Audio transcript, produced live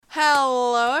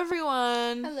Hello,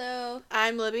 everyone. Hello.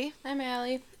 I'm Libby. I'm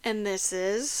Allie. And this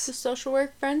is The Social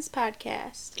Work Friends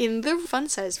Podcast. in the fun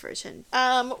size version.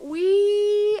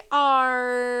 We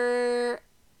are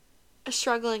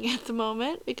struggling at the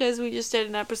moment because we just did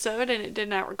an episode and it did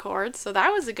not record, so that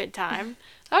was a good time.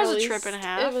 That was a trip and a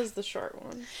half. It was the short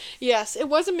one. Yes, it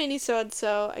was a mini-sode,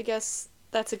 so I guess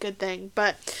that's a good thing.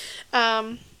 But,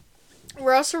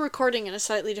 we're also recording in a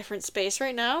slightly different space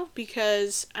right now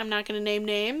because I'm not going to name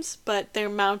names, but their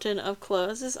mountain of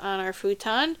clothes is on our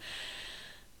futon.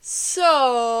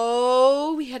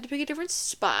 So we had to pick a different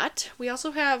spot. We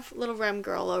also have little Rem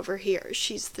girl over here.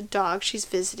 She's the dog. She's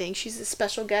visiting. She's a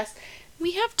special guest.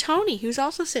 We have Tony, who's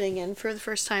also sitting in for the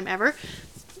first time ever.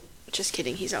 Just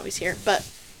kidding. He's always here. But,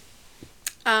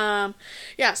 yeah,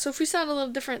 so if we sound a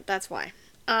little different, that's why.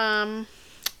 What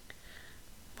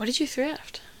did you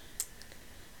thrift?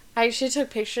 I actually took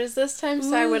pictures this time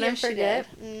so I wouldn't forget.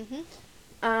 Mm-hmm.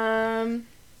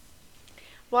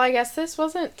 Well, I guess this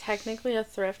wasn't technically a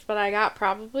thrift, but I got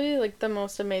probably like the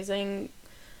most amazing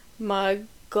mug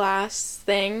glass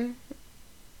thing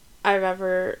I've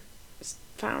ever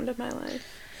found in my life.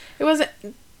 It wasn't,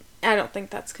 I don't think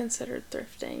that's considered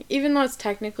thrifting, even though it's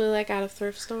technically like at a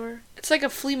thrift store. It's like a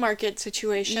flea market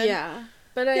situation. Yeah.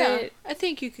 But I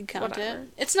think you could count it.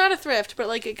 It's not a thrift, but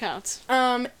like it counts.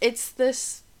 It's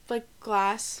this like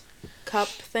glass cup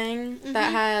thing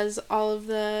that has all of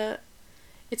the,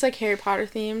 it's like Harry Potter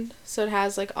themed, so it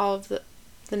has like all of the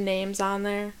names on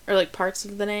there, or like parts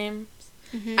of the names.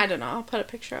 I don't know, I'll put a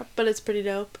picture up, but it's pretty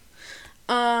dope.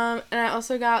 And I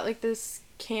also got like this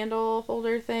candle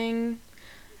holder thing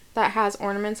that has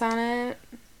ornaments on it.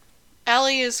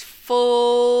 Allie is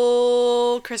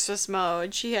full Christmas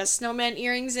mode. She has snowman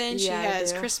earrings in. She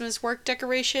has Christmas work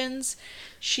decorations.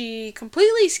 She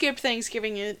completely skipped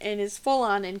Thanksgiving and is full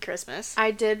on in Christmas.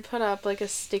 I did put up like a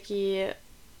sticky,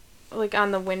 like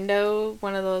on the window,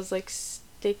 one of those like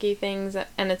sticky things,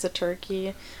 and it's a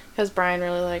turkey because Brian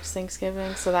really likes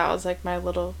Thanksgiving, so that was like my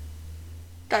little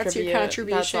That's tribute. your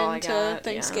contribution That's to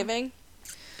Thanksgiving? Yeah.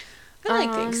 I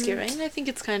like Thanksgiving. I think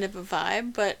it's kind of a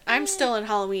vibe, but I'm still in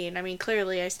Halloween. I mean,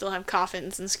 clearly I still have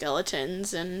coffins and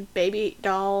skeletons and baby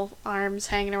doll arms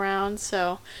hanging around,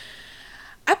 so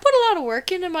I put a lot of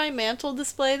work into my mantle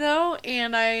display, though,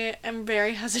 and I am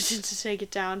very hesitant to take it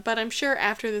down, but I'm sure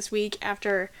after this week,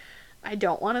 after I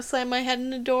don't want to slam my head in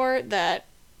the door, that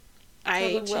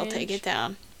I will take it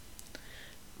down.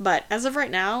 But as of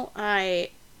right now, I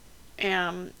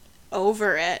am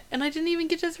over it, and I didn't even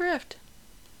get to thrift.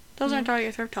 Those aren't all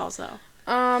your thrift hauls, though.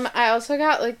 I also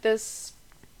got, like, this,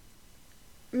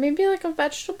 maybe, like, a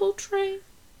vegetable tray?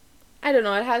 I don't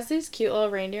know. It has these cute little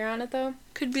reindeer on it, though.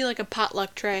 Could be, like, a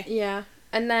potluck tray. Yeah.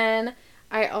 And then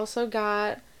I also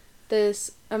got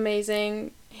this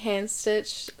amazing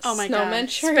hand-stitched snowman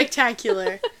shirt.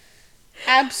 Spectacular.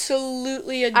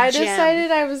 Absolutely a gem. I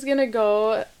decided I was gonna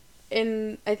go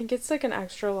in, I think it's, like, an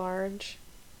extra large.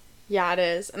 Yeah, it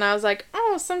is. And I was like,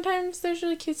 oh, sometimes there's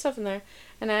really cute stuff in there.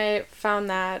 And I found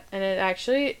that, and it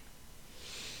actually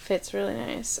fits really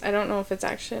nice. I don't know if it's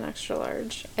actually an extra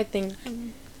large. I think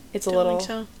it's a little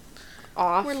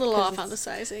off. We're a little off on the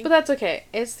sizing. But that's okay.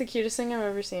 It's the cutest thing I've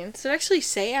ever seen. Does it actually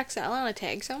say XL on a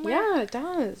tag somewhere? Yeah, it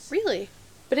does. Really?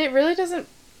 But it really doesn't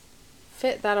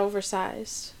fit that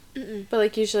oversized. But,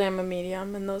 like, usually I'm a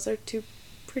medium, and those are two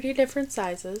pretty different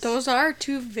sizes. Those are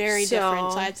two very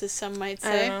different sizes, some might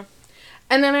say. I don't know.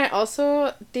 And then I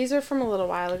also, these are from a little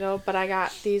while ago, but I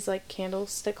got these, like,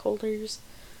 candlestick holders.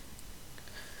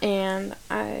 And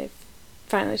I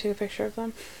finally took a picture of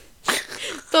them.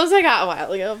 Those I got a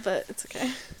while ago, but it's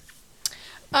okay.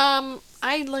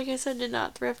 Like I said, did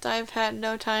not thrift. I've had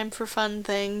no time for fun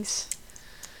things.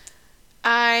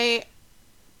 I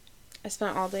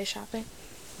spent all day shopping.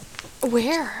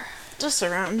 Where? Just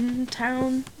around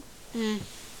town.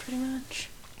 Pretty much.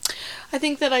 I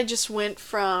think that I just went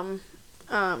from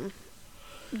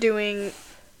doing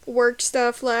work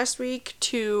stuff last week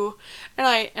to, and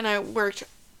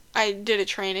I did a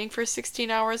training for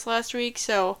 16 hours last week,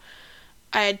 so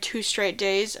I had 2 straight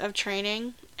days of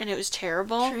training, and it was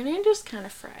terrible. Training just kind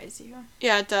of fries you.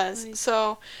 Yeah, it does. Like,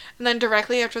 so, and then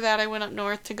directly after that, I went up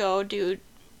north to go do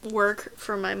work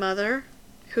for my mother,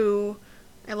 who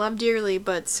I love dearly,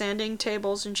 but sanding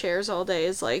tables and chairs all day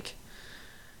is, like,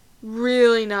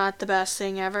 really not the best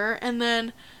thing ever. And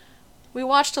then we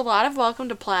watched a lot of Welcome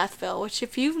to Plathville, which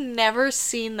if you've never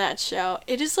seen that show,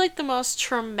 it is like the most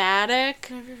traumatic.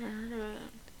 I've never heard of it.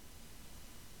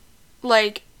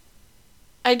 Like,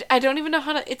 I don't even know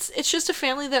how to. It's just a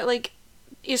family that like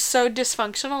is so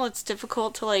dysfunctional. It's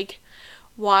difficult to like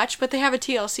watch, but they have a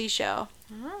TLC show.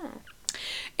 Oh.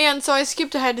 And so I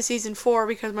skipped ahead to season 4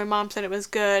 because my mom said it was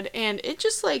good, and it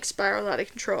just, like, spiraled out of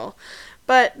control.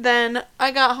 But then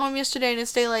I got home yesterday and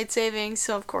it's daylight savings,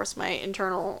 so of course my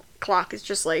internal clock is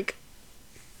just like,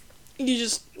 you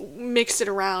just mix it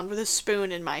around with a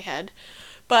spoon in my head.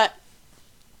 But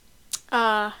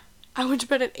I went to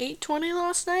bed at 8:20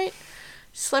 last night,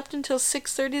 slept until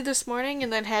 6:30 this morning,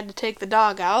 and then had to take the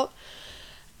dog out.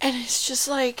 And it's just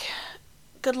like,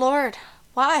 good Lord,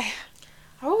 why?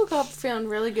 I woke up feeling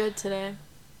really good today.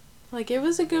 Like, it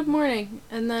was a good morning.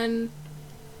 And then,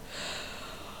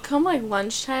 come, like,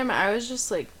 lunchtime, I was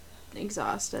just, like,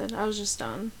 exhausted. I was just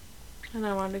done. And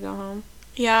I wanted to go home.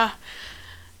 Yeah.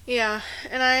 Yeah.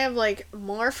 And I have, like,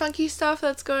 more funky stuff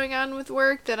that's going on with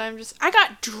work that I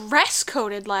got dress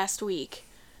coded last week.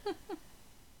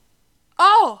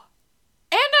 Oh!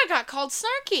 And I got called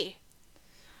snarky.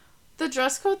 The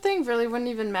dress code thing really wouldn't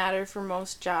even matter for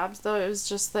most jobs, though. It was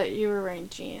just that you were wearing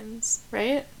jeans,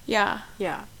 right? Yeah.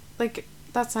 Yeah. Like,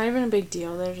 that's not even a big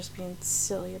deal. They're just being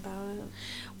silly about it.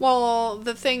 Well,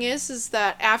 the thing is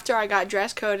that after I got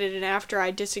dress coded and after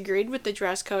I disagreed with the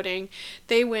dress coding,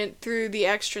 they went through the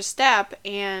extra step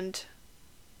and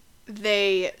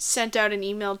they sent out an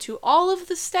email to all of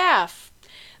the staff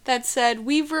that said,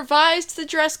 we've revised the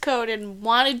dress code and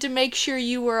wanted to make sure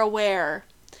you were aware.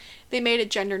 They made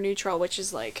it gender neutral, which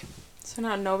is like... So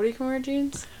now nobody can wear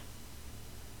jeans?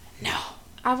 No.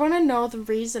 I want to know the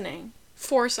reasoning.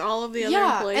 Force all of the other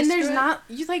employees and there's to it? not...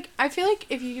 I feel like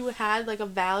if you had, like, a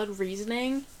valid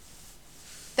reasoning,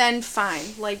 then fine.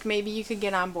 Like, maybe you could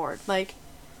get on board. Like,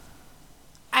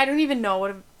 I don't even know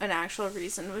what an actual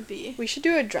reason would be. We should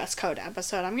do a dress code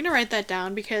episode. I'm going to write that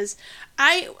down because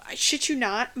I shit you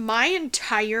not, my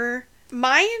entire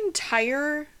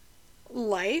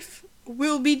life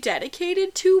will be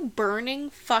dedicated to burning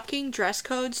fucking dress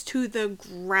codes to the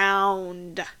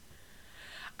ground.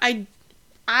 I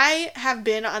have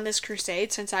been on this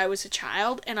crusade since I was a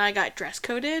child, and I got dress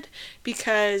coded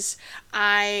because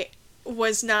I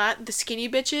was not the skinny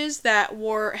bitches that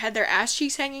had their ass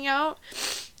cheeks hanging out,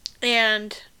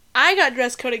 and I got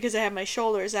dress coded because I had my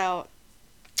shoulders out.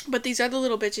 But these other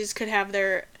little bitches could have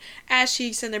their ass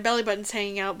cheeks and their belly buttons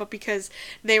hanging out, but because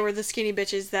they were the skinny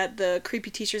bitches that the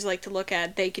creepy teachers like to look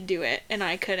at, they could do it, and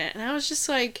I couldn't. And I was just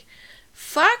like,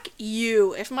 fuck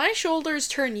you. If my shoulders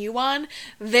turn you on,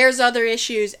 there's other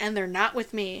issues, and they're not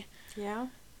with me. Yeah?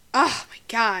 Oh, my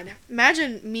God.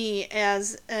 Imagine me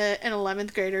as an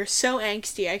 11th grader, so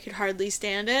angsty I could hardly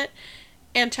stand it,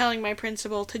 and telling my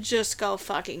principal to just go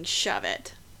fucking shove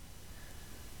it.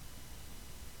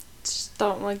 Just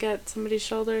don't look at somebody's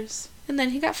shoulders. And then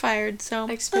he got fired, so...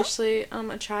 Especially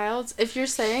a child's. If you're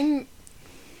saying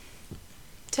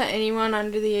to anyone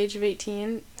under the age of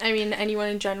 18, I mean anyone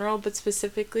in general, but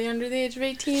specifically under the age of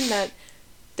 18, that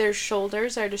their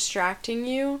shoulders are distracting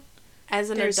you as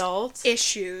an adult...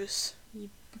 issues. You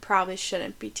probably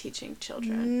shouldn't be teaching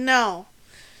children. No.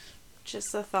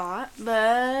 Just a thought,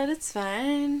 but it's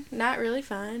fine. Not really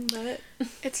fine, but...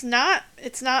 It's not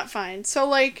fine. So,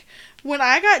 like, when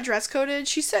I got dress coded,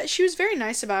 she said she was very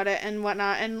nice about it and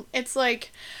whatnot, and it's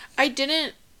like, I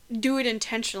didn't do it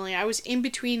intentionally. I was in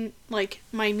between, like,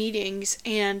 my meetings,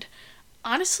 and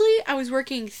honestly, I was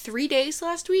working 3 days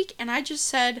last week, and I just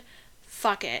said,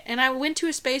 fuck it. And I went to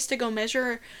a space to go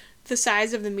measure the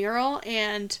size of the mural,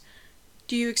 and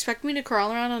do you expect me to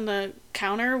crawl around on the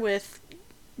counter with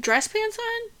dress pants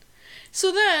on?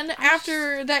 So then,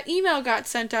 after that email got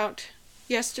sent out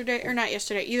yesterday, or not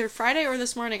yesterday, either Friday or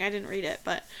this morning, I didn't read it,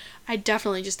 but I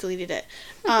definitely just deleted it.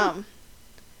 I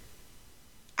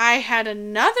had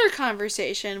another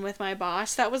conversation with my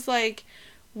boss that was like,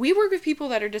 we work with people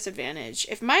that are disadvantaged.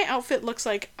 If my outfit looks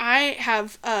like I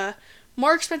have a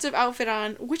more expensive outfit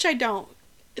on, which I don't,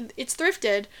 it's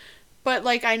thrifted, but,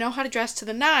 like, I know how to dress to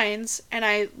the nines, and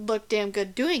I look damn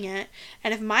good doing it,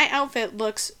 and if my outfit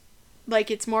looks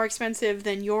like it's more expensive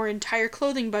than your entire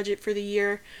clothing budget for the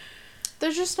year...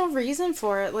 There's just no reason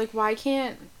for it. Like, why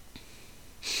can't...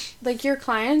 Like, your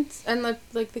clients and,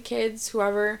 like, the kids,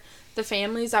 whoever, the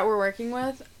families that we're working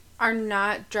with, are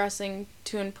not dressing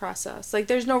to impress us. Like,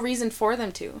 there's no reason for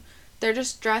them to. They're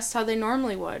just dressed how they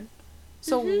normally would.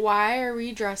 So why are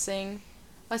we dressing...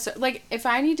 Like, if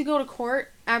I need to go to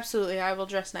court, absolutely, I will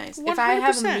dress nice. 100%. If I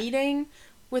have a meeting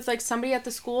with, like, somebody at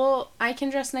the school, I can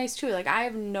dress nice, too. Like, I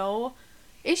have no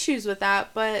issues with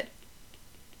that, but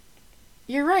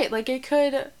you're right. Like, it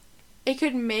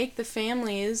could make the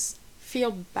families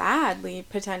feel badly,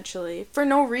 potentially, for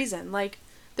no reason. Like,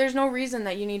 there's no reason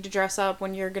that you need to dress up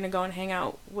when you're gonna go and hang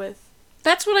out with...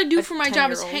 That's what I do for my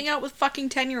job, is hang out with fucking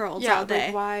 10-year-olds all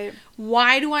day. Like,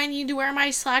 Why do I need to wear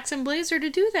my slacks and blazer to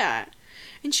do that?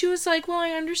 And she was like, well,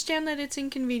 I understand that it's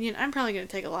inconvenient. I'm probably going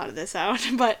to take a lot of this out.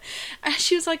 But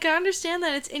she was like, I understand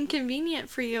that it's inconvenient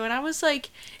for you. And I was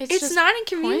like, it's not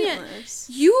inconvenient. Pointless.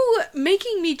 You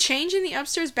making me change in the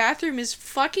upstairs bathroom is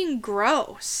fucking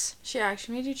gross. She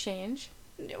actually made you change?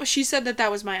 She said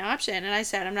that was my option. And I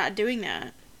said, I'm not doing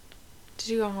that. Did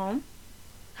you go home?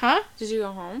 Huh? Did you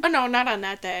go home? Oh, no, not on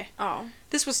that day. Oh.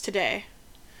 This was today.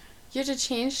 You had to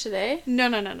change today? No.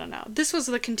 This was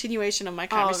the continuation of my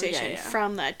conversation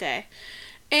from that day.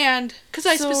 And, because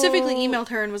I specifically emailed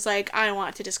her and was like, I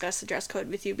want to discuss the dress code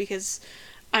with you because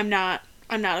I'm not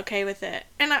okay with it.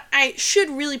 And I should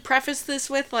really preface this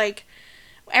with, like,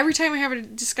 every time I have a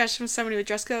discussion with somebody with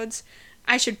dress codes,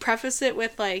 I should preface it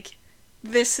with, like,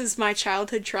 this is my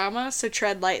childhood trauma, so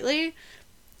tread lightly.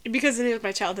 Because it is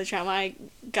my childhood trauma, I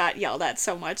got yelled at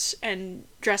so much and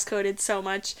dress coded so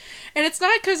much. And it's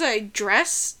not because I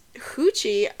dress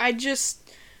hoochie, I just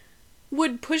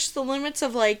would push the limits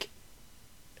of, like,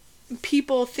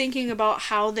 people thinking about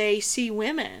how they see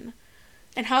women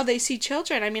and how they see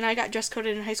children. I mean, I got dress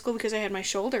coded in high school because I had my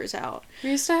shoulders out. We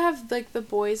used to have, like, the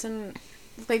boys and,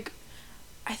 like,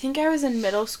 I think I was in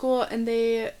middle school, and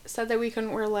they said that we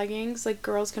couldn't wear leggings, like,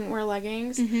 girls couldn't wear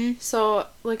leggings. Mm-hmm. So,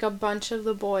 like, a bunch of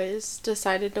the boys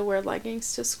decided to wear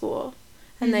leggings to school,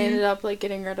 and they ended up, like,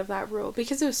 getting rid of that rule,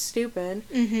 because it was stupid.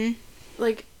 Mm-hmm.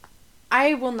 Like,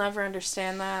 I will never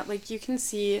understand that. Like, you can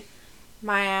see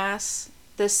my ass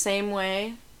the same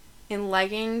way in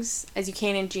leggings as you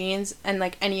can in jeans and,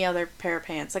 like, any other pair of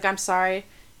pants. Like, I'm sorry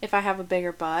if I have a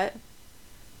bigger butt.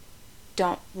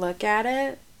 Don't look at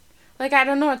it. Like, I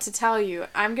don't know what to tell you.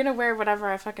 I'm gonna wear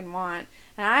whatever I fucking want.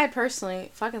 And I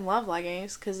personally fucking love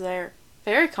leggings because they're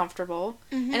very comfortable.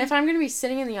 Mm-hmm. And if I'm gonna be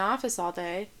sitting in the office all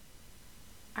day,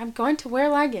 I'm going to wear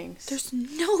leggings. There's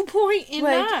no point in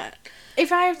that.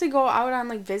 If I have to go out on,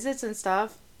 like, visits and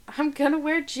stuff, I'm gonna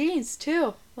wear jeans,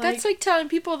 too. Like, that's like telling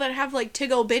people that have, like,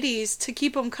 tiggle bitties to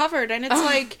keep them covered. And it's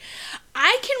like,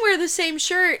 I can wear the same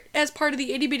shirt as part of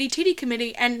the itty bitty titty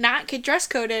committee and not get dress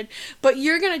coded, but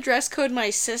you're gonna dress code my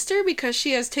sister because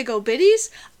she has tiggle bitties?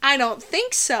 I don't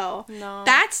think so. No.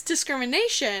 That's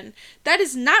discrimination. That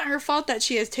is not her fault that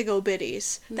she has tiggle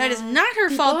bitties. No. That is not her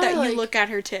fault that you look at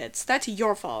her tits. That's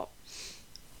your fault.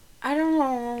 I don't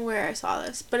know where I saw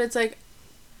this, but it's like,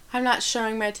 I'm not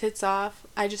showing my tits off.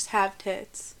 I just have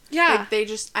tits. Yeah.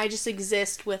 Like, I just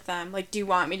exist with them. Like, do you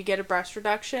want me to get a breast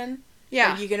reduction?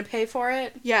 Yeah. Are you gonna pay for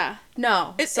it? Yeah.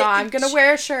 No. I'm gonna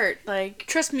wear a shirt. Like,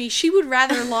 trust me, she would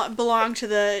rather belong to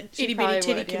the itty bitty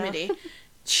titty committee.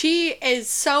 She is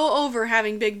so over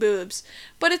having big boobs.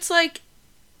 But it's like,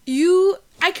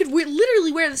 I could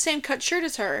literally wear the same cut shirt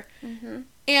as her. Mm-hmm.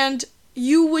 And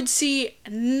you would see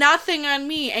nothing on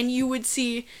me, and you would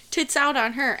see tits out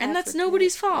on her. And that's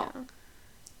nobody's fault. Yeah.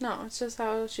 No, it's just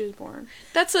how she was born.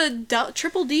 That's a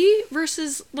triple D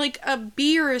versus, like, a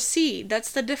B or a C.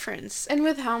 That's the difference. And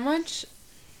with how much,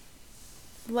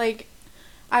 like,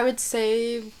 I would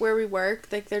say where we work,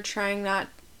 like, they're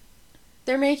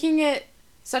making it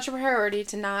such a priority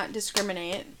to not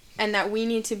discriminate, and that we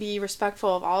need to be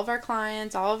respectful of all of our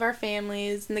clients, all of our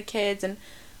families, and the kids, and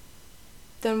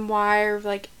then why are,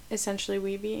 like, essentially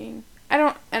we being, I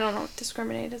don't know if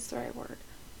discriminate is the right word,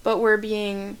 but we're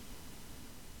being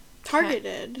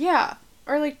targeted. Yeah.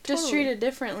 Or, like, just treated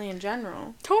differently in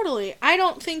general. Totally. I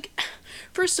don't think...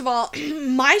 First of all,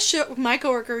 my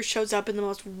coworker shows up in the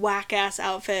most whack-ass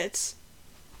outfits.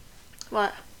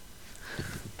 What?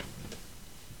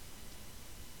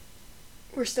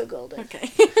 We're still golden. Okay.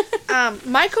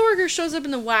 My coworker shows up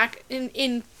in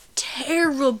in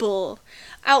terrible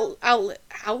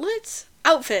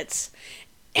outfits.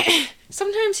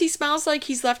 Sometimes he smells like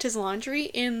he's left his laundry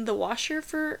in the washer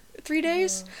for 3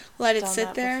 days. Let it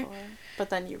sit there. Before. But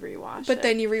then you rewash it. But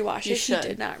then you rewash it. He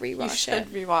did not rewash it. You should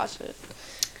rewash it.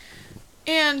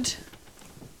 And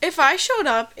if I showed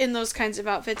up in those kinds of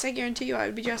outfits, I guarantee you I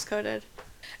would be dress coded.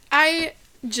 I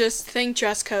just think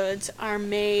dress codes are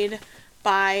made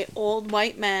by old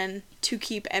white men to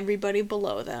keep everybody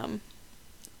below them.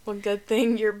 Well, good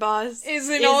thing your boss is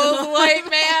an old white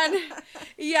man.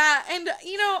 Yeah, and,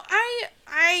 you know,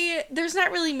 I there's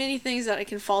not really many things that I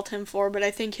can fault him for, but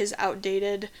I think his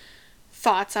outdated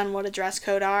thoughts on what a dress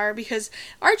code are, because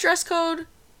our dress code,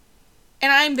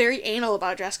 and I'm very anal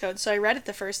about dress code, so I read it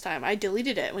the first time. I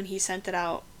deleted it when he sent it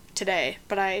out today,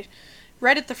 but I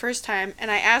read it the first time, and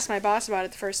I asked my boss about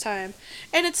it the first time,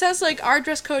 and it says, like, our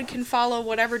dress code can follow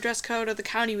whatever dress code of the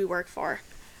county we work for.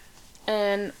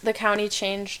 And the county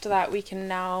changed that we can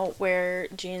now wear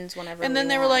jeans whenever and then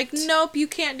they were like, nope, you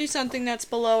can't do something that's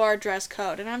below our dress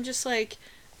code. And I'm just like,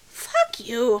 fuck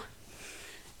you.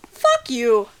 Fuck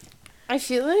you. I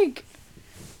feel like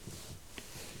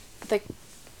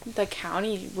the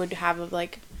county would have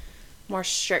like more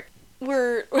strict.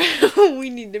 We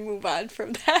need to move on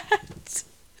from that.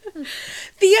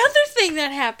 The other thing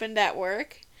that happened at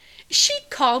work, she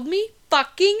called me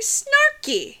fucking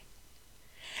snarky.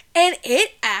 And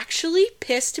it actually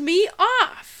pissed me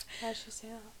off. How'd she say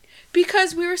that?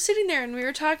 Because we were sitting there and we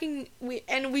were talking, we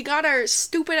got our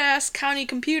stupid ass county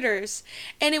computers,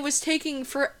 and it was taking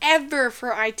forever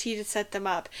for IT to set them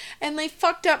up, and they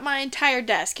fucked up my entire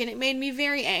desk, and it made me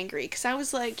very angry, because I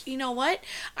was like, you know what,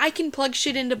 I can plug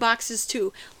shit into boxes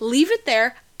too, leave it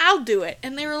there, I'll do it.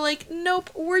 And they were like, nope,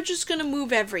 we're just gonna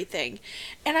move everything.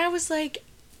 And I was like,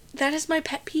 that is my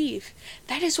pet peeve.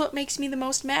 That is what makes me the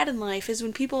most mad in life, is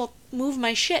when people move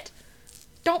my shit.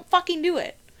 Don't fucking do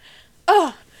it.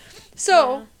 Ugh.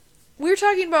 So, we were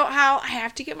talking about how I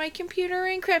have to get my computer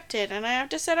encrypted, and I have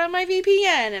to set up my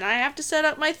VPN, and I have to set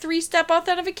up my 3-step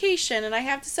authentication, and I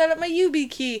have to set up my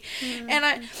YubiKey,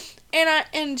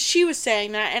 and she was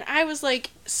saying that, and I was like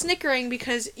snickering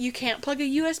because you can't plug a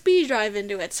USB drive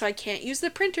into it, so I can't use the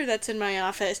printer that's in my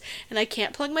office, and I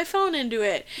can't plug my phone into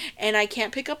it, and I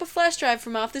can't pick up a flash drive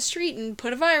from off the street and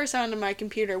put a virus onto my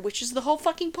computer, which is the whole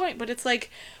fucking point. But it's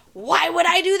like, why would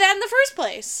I do that in the first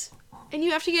place? And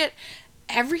you have to get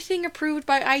everything approved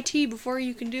by IT before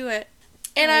you can do it.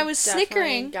 And I was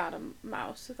snickering. I got a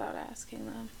mouse without asking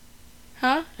them.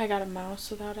 Huh? I got a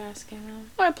mouse without asking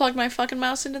them. Well, I plugged my fucking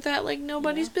mouse into that like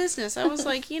nobody's business. I was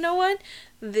like, you know what?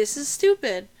 This is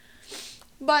stupid.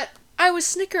 But I was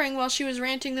snickering while she was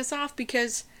ranting this off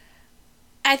because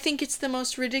I think it's the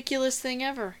most ridiculous thing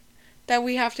ever that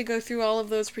we have to go through all of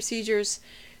those procedures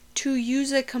to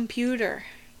use a computer.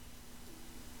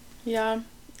 Yeah.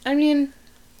 I mean,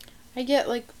 I get,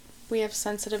 like, we have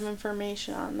sensitive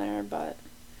information on there, but...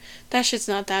 That shit's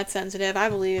not that sensitive, I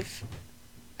believe.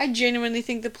 I genuinely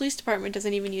think the police department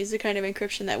doesn't even use the kind of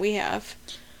encryption that we have.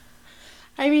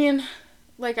 I mean,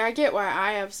 like, I get why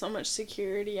I have so much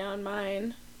security on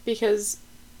mine, because,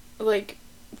 like,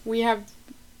 we have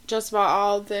just about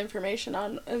all the information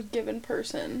on a given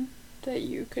person that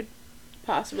you could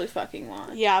possibly fucking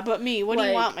want. Yeah, but me, what do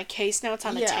you want? My case notes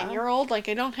on a 10-year-old? Like,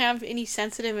 I don't have any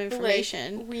sensitive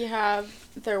information. Like, we have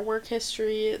their work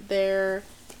history,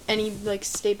 any, like,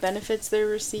 state benefits they're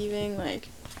receiving, like,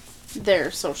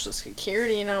 their social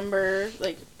security number,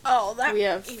 like, we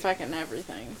have fucking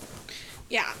everything.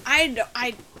 Yeah,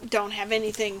 I don't have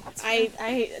anything.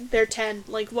 They're 10.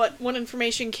 Like, what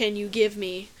information can you give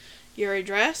me? Your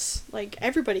address? Like,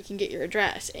 everybody can get your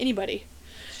address. Anybody.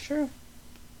 It's true.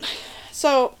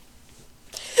 So,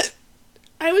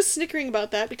 I was snickering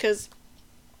about that because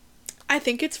I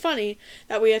think it's funny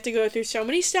that we have to go through so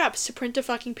many steps to print a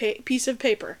fucking piece of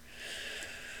paper.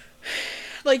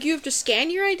 Like, you have to scan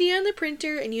your ID on the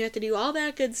printer, and you have to do all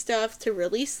that good stuff to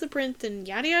release the print, and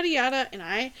yada yada yada, and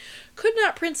I could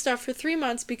not print stuff for 3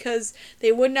 months because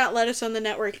they would not let us on the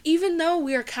network, even though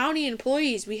we are county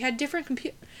employees. We had different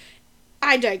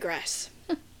I digress.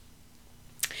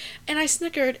 And I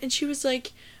snickered, and she was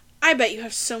like, I bet you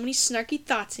have so many snarky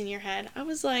thoughts in your head. I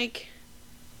was like,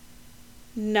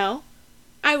 no.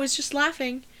 I was just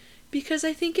laughing because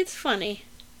I think it's funny.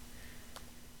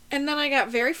 And then I got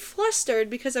very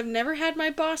flustered because I've never had my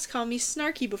boss call me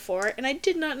snarky before, and I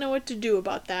did not know what to do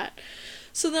about that.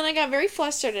 So then I got very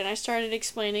flustered, and I started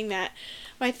explaining that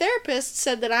my therapist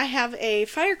said that I have a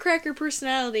firecracker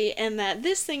personality, and that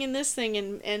this thing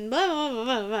and blah, blah, blah,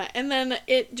 blah, blah. And then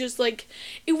it just, like,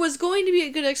 it was going to be a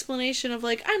good explanation of,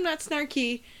 like, I'm not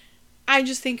snarky, I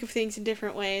just think of things in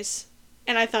different ways.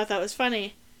 And I thought that was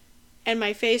funny. And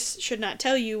my face should not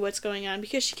tell you what's going on,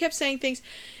 because she kept saying things.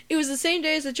 It was the same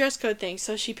day as the dress code thing,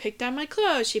 so she picked on my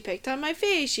clothes, she picked on my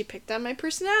face, she picked on my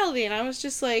personality, and I was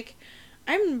just like,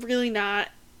 I'm really not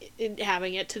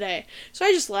having it today. So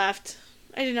I just left.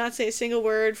 I did not say a single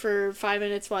word for 5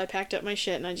 minutes while I packed up my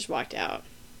shit, and I just walked out.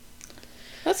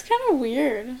 That's kind of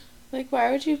weird. Like,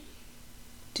 why would you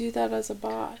do that as a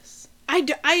boss?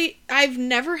 I've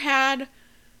never had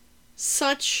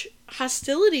such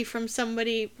hostility from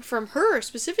her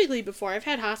specifically before. I've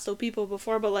had hostile people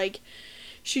before, but, like,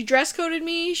 she dress coded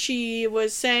me. She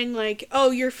was saying, like,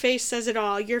 oh, your face says it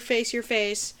all. Your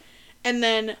face. And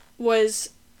then was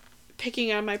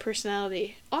picking on my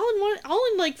personality. All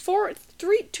in like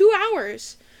 2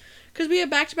 hours. Because we had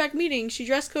back-to-back meetings. She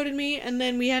dress coded me, and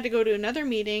then we had to go to another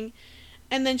meeting.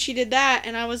 And then she did that,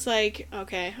 and I was like,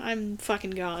 okay, I'm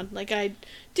fucking gone. Like, I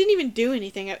didn't even do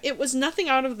anything. It was nothing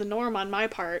out of the norm on my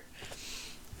part.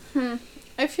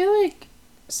 I feel like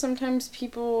sometimes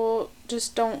people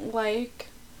just don't like,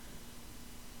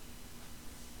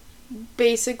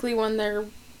 basically, when their,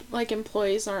 like,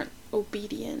 employees aren't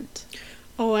obedient.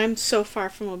 Oh, I'm so far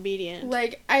from obedient.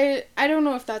 Like, I don't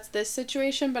know if that's this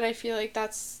situation, but I feel like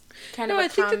that's kind of a I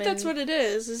think common that that's what it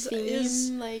is.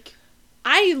 theme, like...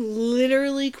 I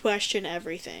literally question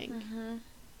everything. Mm-hmm.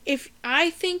 If I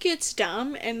think it's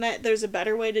dumb and that there's a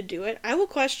better way to do it, I will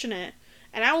question it.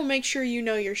 And I will make sure you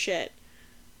know your shit.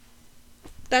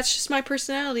 That's just my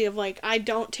personality of, like, I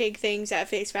don't take things at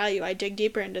face value. I dig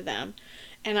deeper into them.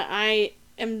 And I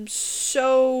am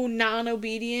so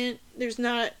non-obedient. There's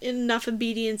not enough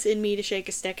obedience in me to shake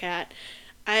a stick at.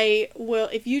 I will,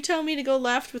 if you tell me to go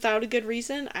left without a good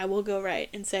reason, I will go right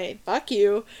and say, fuck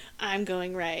you, I'm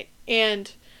going right.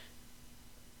 And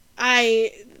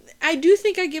I do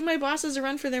think I give my bosses a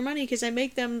run for their money because I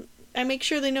make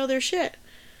sure they know their shit.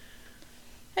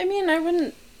 I mean, I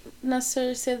wouldn't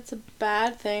necessarily say that's a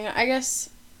bad thing. I guess,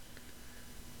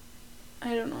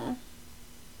 I don't know.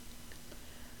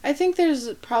 I think there's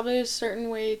probably a certain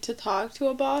way to talk to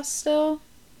a boss still,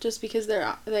 just because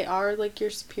they are like your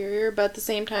superior, but at the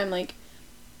same time, like,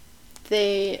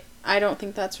 I don't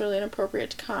think that's really an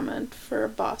appropriate comment for a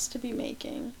boss to be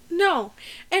making. No.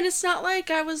 And it's not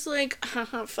like I was like,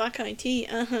 haha, fuck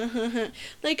IT,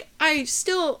 Like,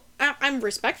 I'm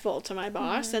respectful to my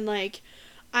boss, mm-hmm. and, like,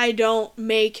 I don't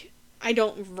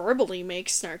verbally make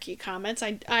snarky comments.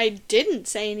 I didn't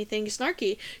say anything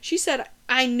snarky. She said,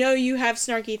 I know you have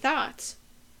snarky thoughts.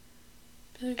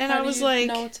 Like, and I was like,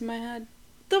 know what's in my head?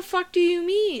 The fuck do you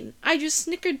mean? I just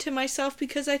snickered to myself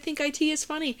because I think IT is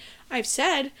funny. I've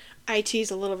said IT is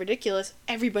a little ridiculous.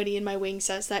 Everybody in my wing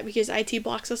says that because IT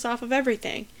blocks us off of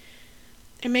everything.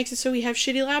 It makes it so we have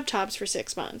shitty laptops for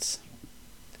 6 months.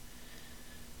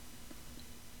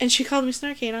 And she called me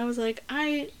snarky, and I was like,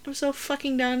 I am so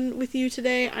fucking done with you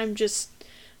today. I'm just...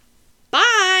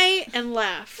 Bye! And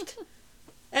left.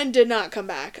 And did not come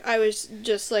back. I was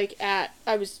just, like, I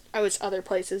was other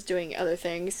places doing other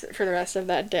things for the rest of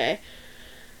that day.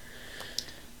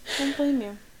 Don't blame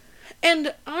you.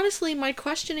 And honestly, my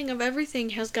questioning of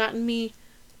everything has gotten me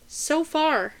so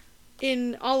far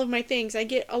in all of my things. I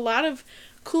get a lot of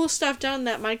cool stuff done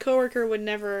that my coworker would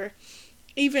never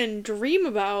even dream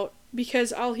about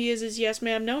because all he is yes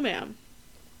ma'am, no ma'am.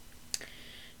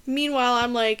 Meanwhile,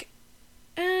 I'm like,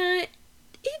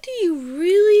 do you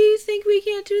really think we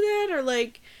can't do that? Or,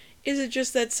 like, is it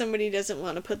just that somebody doesn't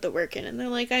want to put the work in? And they're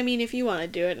like, I mean, if you want to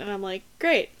do it. And I'm like,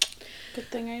 great. Good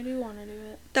thing I do want to do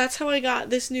it. That's how I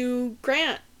got this new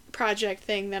grant project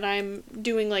thing that I'm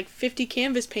doing, like, 50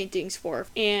 canvas paintings for.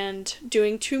 And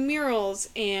doing 2 murals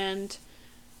and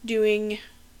using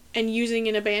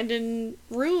an abandoned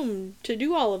room to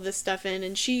do all of this stuff in.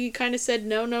 And she kind of said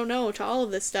no to all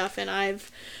of this stuff. And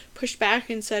I've pushed back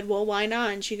and said, well, why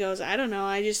not? And she goes, I don't know,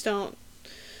 I just don't,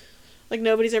 like,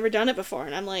 nobody's ever done it before.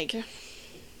 And I'm like... It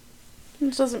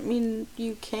doesn't mean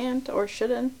you can't or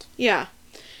shouldn't. Yeah.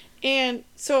 And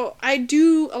so I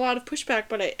do a lot of pushback,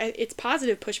 but it's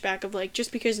positive pushback of, like,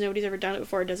 just because nobody's ever done it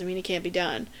before doesn't mean it can't be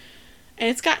done. And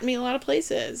it's gotten me a lot of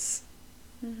places.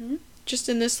 Mm-hmm. Just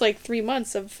in this, like, 3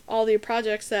 months of all the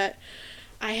projects that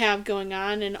I have going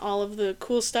on and all of the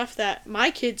cool stuff that my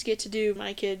kids get to do.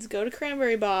 My kids go to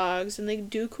cranberry bogs and they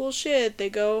do cool shit. They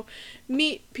go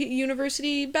meet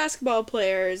university basketball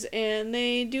players and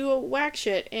they do a whack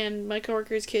shit. And my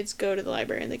coworkers' kids go to the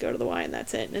library and they go to the Y and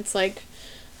that's it. And it's like,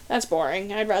 that's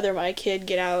boring. I'd rather my kid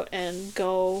get out and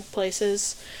go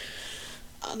places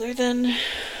other than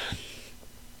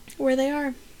where they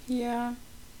are. Yeah.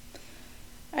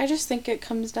 I just think it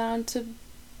comes down to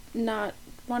not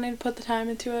wanting to put the time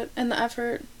into it and the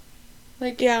effort.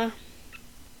 Like, yeah,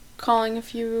 calling a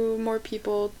few more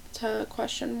people to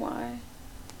question why.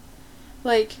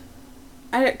 Like,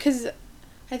 because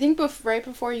I think right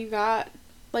before you got,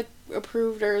 like,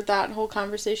 approved or that whole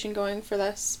conversation going for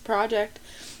this project,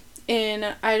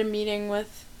 I had a meeting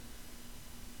with,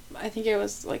 I think it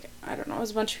was, like, I don't know, it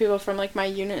was a bunch of people from, like, my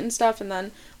unit and stuff, and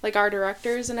then, like, our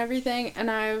directors and everything,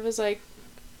 and I was like,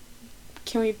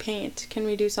 can we paint? Can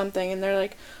we do something? And they're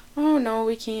like, oh, no,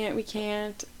 we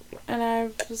can't. And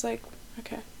I was like,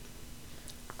 okay,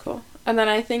 cool. And then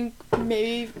I think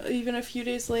maybe even a few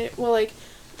days later, well, like,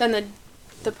 then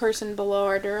the person below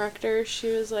our director, she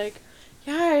was like,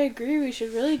 yeah, I agree, we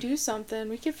should really do something.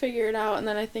 We could figure it out. And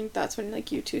then I think that's when,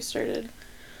 like, you two started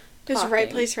It's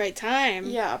right place, right time.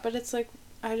 Yeah, but it's like,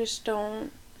 I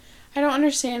don't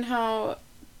understand how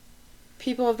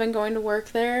people have been going to work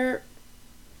there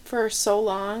for so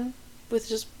long with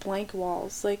just blank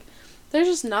walls. Like, there's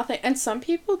just nothing. And some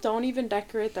people don't even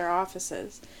decorate their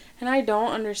offices. And I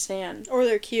don't understand. Or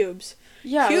their cubes.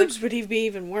 Yeah. Cubes would be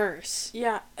even worse.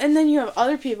 Yeah. And then you have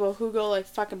other people who go, like,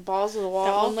 fucking balls to the wall.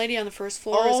 That one lady on the first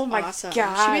floor is awesome.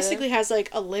 God. She basically has, like,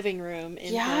 a living room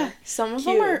in her some of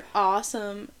them are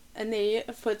awesome. And they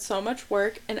put so much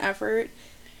work and effort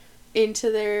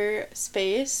into their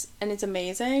space. And it's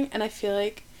amazing. And I feel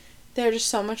like they're just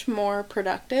so much more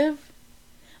productive.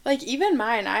 Like, even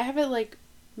mine, I have it, like,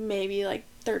 maybe, like,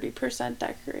 30%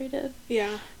 decorated.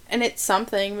 Yeah. And it's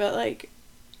something, but, like...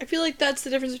 I feel like that's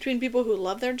the difference between people who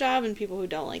love their job and people who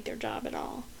don't like their job at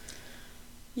all.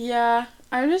 Yeah.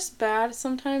 I'm just bad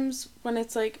sometimes when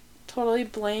it's, like, totally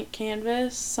blank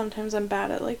canvas. Sometimes I'm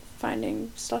bad at, like,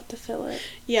 finding stuff to fill it.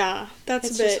 Yeah,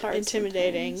 that's a bit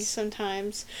intimidating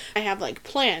sometimes. I have, like,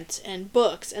 plants and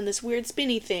books and this weird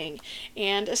spinny thing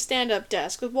and a stand-up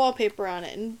desk with wallpaper on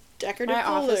it and decorative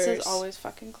folders. My office is always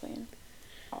fucking clean.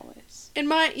 Always. And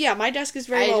my desk is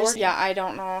very well organized. I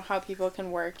don't know how people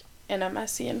can work in a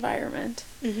messy environment.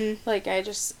 Mm-hmm. Like,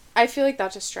 I feel like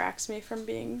that distracts me from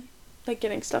being, like,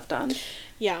 getting stuff done.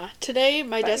 Yeah. Today,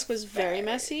 my desk was very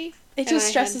messy. It just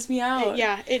stresses me out.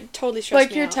 It totally stresses me out.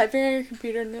 Like, you're typing on your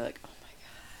computer and you're like, oh my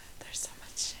god, there's so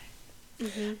much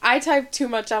shit. Mm-hmm. I typed too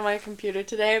much on my computer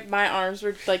today. My arms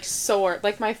were, like, sore.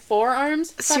 Like, my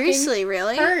forearms Seriously,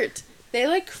 really? hurt. They,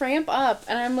 like, cramp up,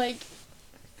 and I'm like,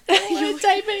 I don't want to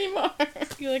type anymore.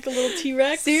 You're like a little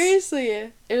T-Rex? Seriously.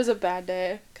 It was a bad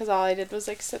day, because all I did was,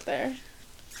 like, sit there.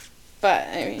 But,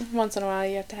 I mean, once in a while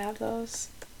you have to have those.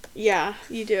 Yeah,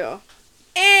 you do.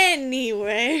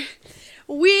 Anyway,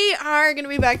 we are going to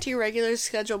be back to your regular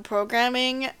scheduled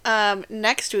programming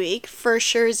next week for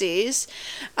Sherzies.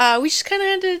 We just kind of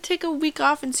had to take a week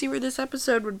off and see where this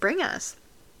episode would bring us.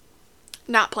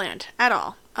 Not planned at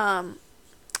all.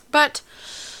 But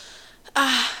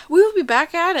we will be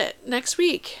back at it next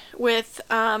week with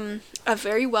a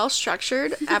very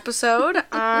well-structured episode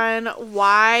on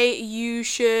why you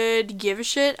should give a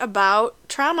shit about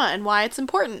trauma and why it's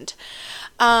important.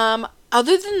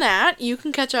 Other than that, you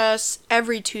can catch us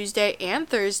every Tuesday and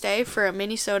Thursday for a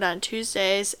mini-sode on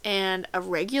Tuesdays and a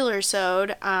regular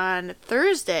sode on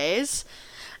Thursdays.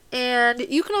 And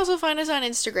you can also find us on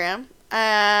Instagram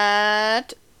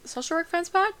at Social Work Friends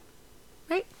Pod,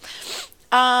 right?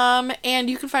 And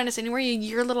you can find us anywhere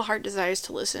your little heart desires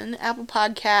to listen. Apple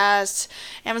Podcasts,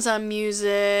 Amazon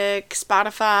Music,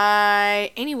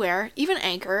 Spotify, anywhere, even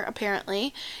Anchor,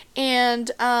 apparently.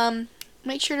 And,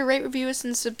 make sure to rate, review us,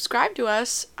 and subscribe to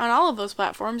us on all of those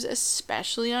platforms,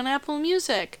 especially on Apple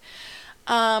Music.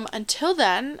 Until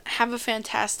then, have a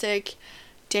fantastic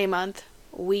day, month,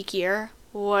 week, year,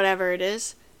 whatever it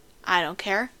is. I don't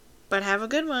care, but have a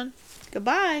good one.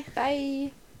 Goodbye.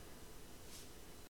 Bye.